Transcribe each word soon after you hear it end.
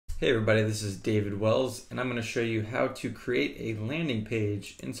Hey everybody, this is David Wells, and I'm going to show you how to create a landing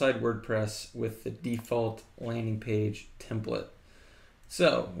page inside WordPress with the default landing page template.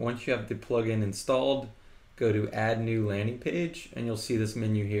 So once you have the plugin installed, go to Add New Landing Page, and you'll see this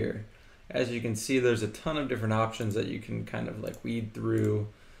menu here. As you can see, there's a ton of different options that you can kind of like weed through.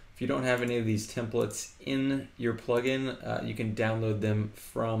 If you don't have any of these templates in your plugin, you can download them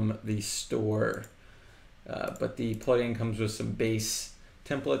from the store. But the plugin comes with some base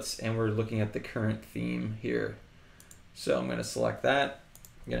templates, and we're looking at the current theme here. So I'm going to select that.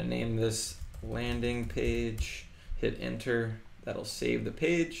 I'm going to name this landing page, hit enter. That'll save the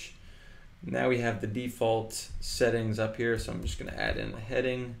page. Now we have the default settings up here, so I'm just going to add in a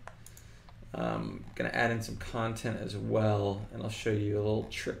heading. I'm going to add in some content as well, and I'll show you a little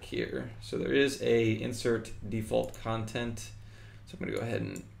trick here. So there is a insert default content, so I'm going to go ahead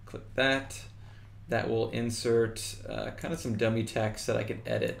and click that. That will insert kind of some dummy text that I can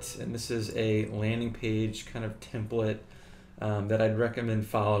edit, and this is a landing page kind of template that I'd recommend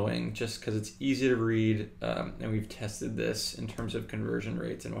following just because it's easy to read, and we've tested this in terms of conversion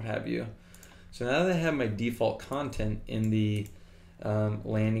rates and what have you. So now that I have my default content in the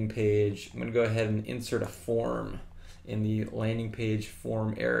landing page, I'm going to go ahead and insert a form in the landing page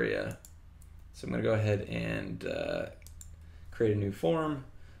form area. So I'm going to go ahead and create a new form.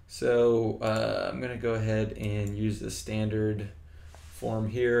 So I'm going to go ahead and use the standard form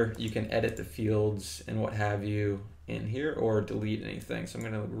here. You can edit the fields and what have you in here or delete anything. So I'm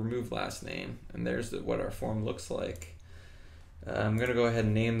going to remove last name, and there's what our form looks like. I'm going to go ahead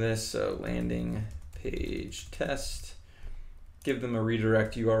and name this landing page test. Give them a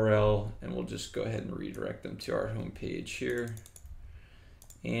redirect URL, and we'll just go ahead and redirect them to our home page here.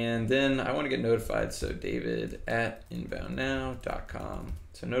 And then I want to get notified, so david@inboundnow.com.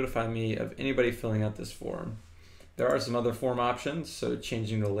 So notify me of anybody filling out this form. There are some other form options, so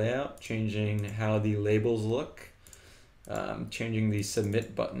changing the layout, changing how the labels look, changing the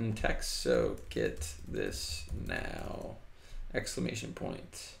submit button text, so get this now, exclamation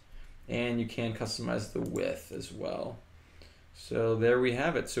point. And you can customize the width as well. So there we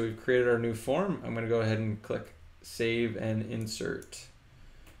have it. So we've created our new form. I'm going to go ahead and click save and insert.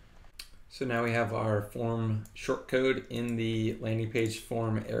 So now we have our form shortcode in the landing page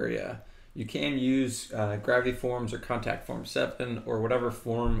form area. You can use Gravity Forms or Contact Form 7 or whatever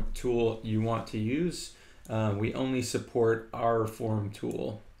form tool you want to use. We only support our form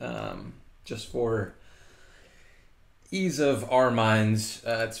tool just for ease of our minds.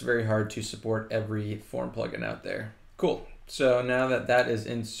 It's very hard to support every form plugin out there. Cool. So now that that is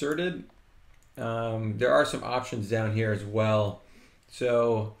inserted, there are some options down here as well.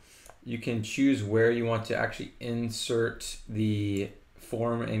 So you can choose where you want to actually insert the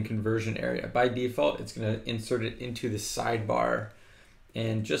form and conversion area. By default, it's going to insert it into the sidebar.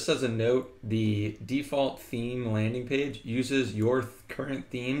 And just as a note, the default theme landing page uses your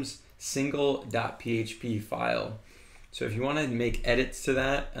current theme's single.php file. So if you want to make edits to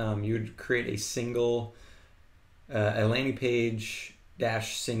that, you would create a landing page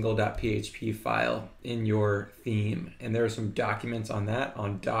 -single.php file in your theme, and there are some documents on that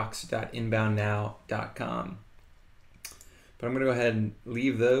on docs.inboundnow.com. But I'm going to go ahead and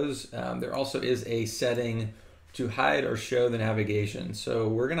leave those. There also is a setting to hide or show the navigation, so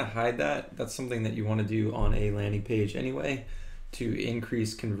we're going to hide that. That's something that you want to do on a landing page anyway to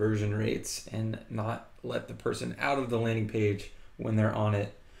increase conversion rates and not let the person out of the landing page when they're on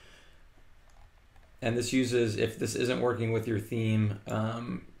it. And this uses, if this isn't working with your theme,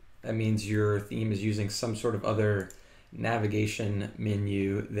 that means your theme is using some sort of other navigation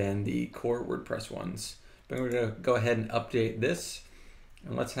menu than the core WordPress ones. But we're going to go ahead and update this,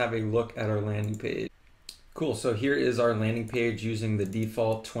 and let's have a look at our landing page. Cool, so here is our landing page using the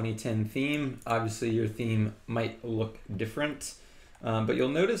default 2010 theme. Obviously your theme might look different, but you'll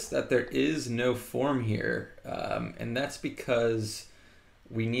notice that there is no form here, and that's because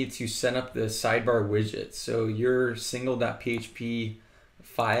we need to set up the sidebar widget. So your single.php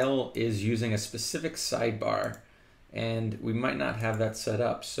file is using a specific sidebar, and we might not have that set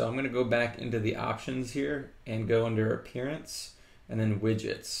up. So I'm going to go back into the options here and go under appearance and then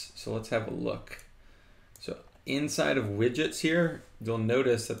widgets. So let's have a look. So inside of widgets here, you'll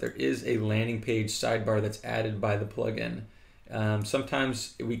notice that there is a landing page sidebar that's added by the plugin.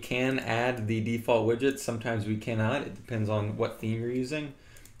 Sometimes we can add the default widgets, sometimes we cannot. It depends on what theme you're using.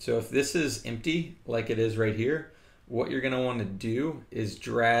 So if this is empty, like it is right here, what you're going to want to do is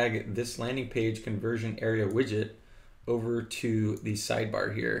drag this landing page conversion area widget over to the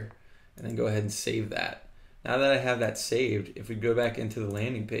sidebar here, and then go ahead and save that. Now that I have that saved, if we go back into the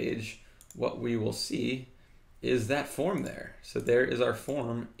landing page, what we will see is that form there. So there is our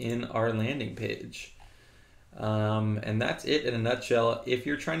form in our landing page. And that's it in a nutshell. If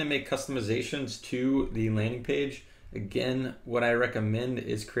you're trying to make customizations to the landing page, again, what I recommend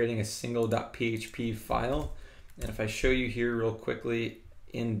is creating a single .php file. And if I show you here real quickly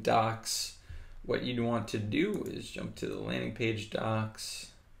in docs, what you'd want to do is jump to the landing page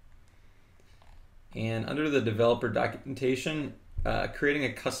docs, and under the developer documentation, creating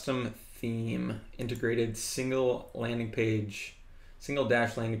a custom theme integrated single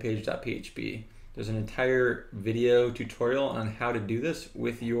dash landing page.php. There's an entire video tutorial on how to do this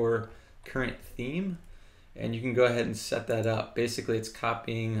with your current theme, and you can go ahead and set that up. Basically, it's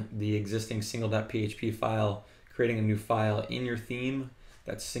copying the existing single.php file, creating a new file in your theme,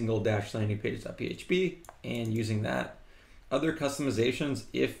 that's single dash landing page.php, and using that. Other customizations,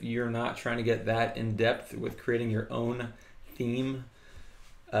 if you're not trying to get that in depth with creating your own theme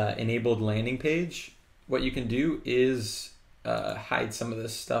enabled landing page, what you can do is hide some of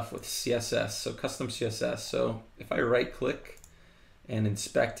this stuff with CSS, so custom CSS. So if I right click and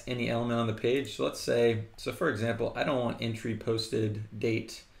inspect any element on the page, so let's say, so for example, I don't want entry posted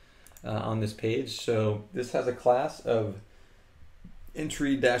date on this page. So this has a class of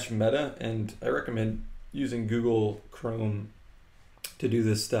entry-meta, and I recommend using Google Chrome to do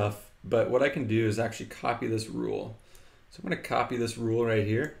this stuff. But what I can do is actually copy this rule. So I'm going to copy this rule right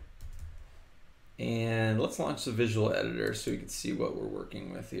here, and let's launch the visual editor so you can see what we're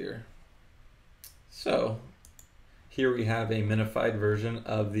working with here. So here we have a minified version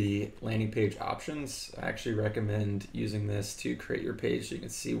of the landing page options. I actually recommend using this to create your page so you can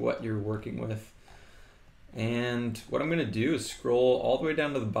see what you're working with. And what I'm going to do is scroll all the way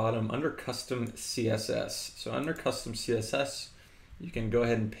down to the bottom under custom CSS. So under custom CSS, you can go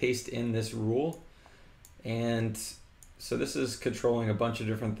ahead and paste in this rule. And so this is controlling a bunch of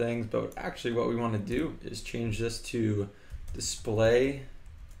different things, but actually what we want to do is change this to display :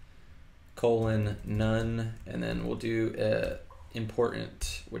 none, and then we'll do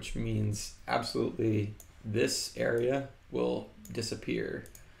important, which means absolutely this area will disappear.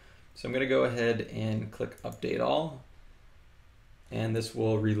 So I'm going to go ahead and click update all, and this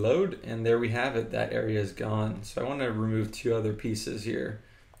will reload, and there we have it. That area is gone. So I want to remove two other pieces here.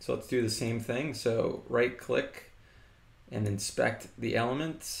 So let's do the same thing. So right click and inspect the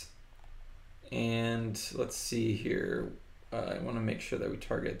elements, and let's see here. I want to make sure that we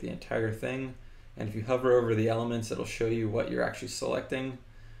target the entire thing, and if you hover over the elements, it'll show you what you're actually selecting.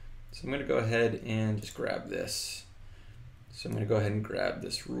 So I'm going to go ahead and just grab this. So I'm going to go ahead and grab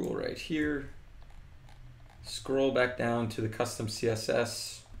this rule right here, scroll back down to the custom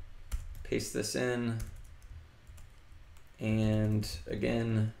CSS, paste this in, and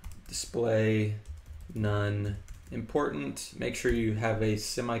again, display none important. Make sure you have a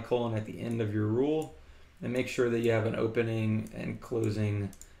semicolon at the end of your rule, and make sure that you have an opening and closing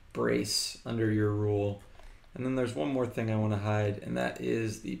brace under your rule. And then there's one more thing I want to hide, and that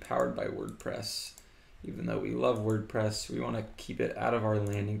is the powered by WordPress. Even though we love WordPress, we want to keep it out of our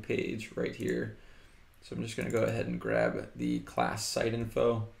landing page right here. So I'm just going to go ahead and grab the class site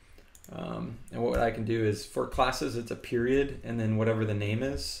info. And what I can do is for classes, it's a period and then whatever the name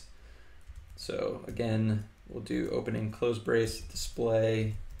is. So again, we'll do opening, close brace,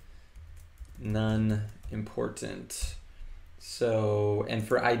 display, none, important. So, and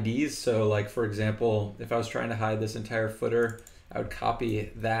for IDs, so like for example, if I was trying to hide this entire footer, I would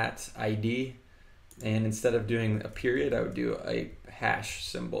copy that ID, and instead of doing a period, I would do a hash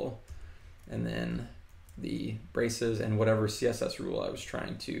symbol, and then the braces and whatever CSS rule I was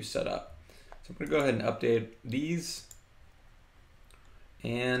trying to set up. So I'm going to go ahead and update these,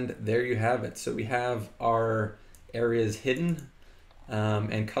 and there you have it. So we have our areas hidden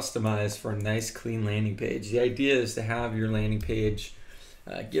and customized for a nice clean landing page. The idea is to have your landing page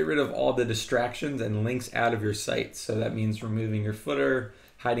get rid of all the distractions and links out of your site. So that means removing your footer,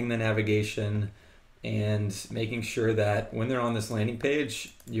 hiding the navigation, and making sure that when they're on this landing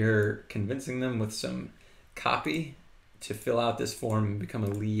page, you're convincing them with some copy to fill out this form and become a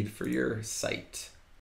lead for your site.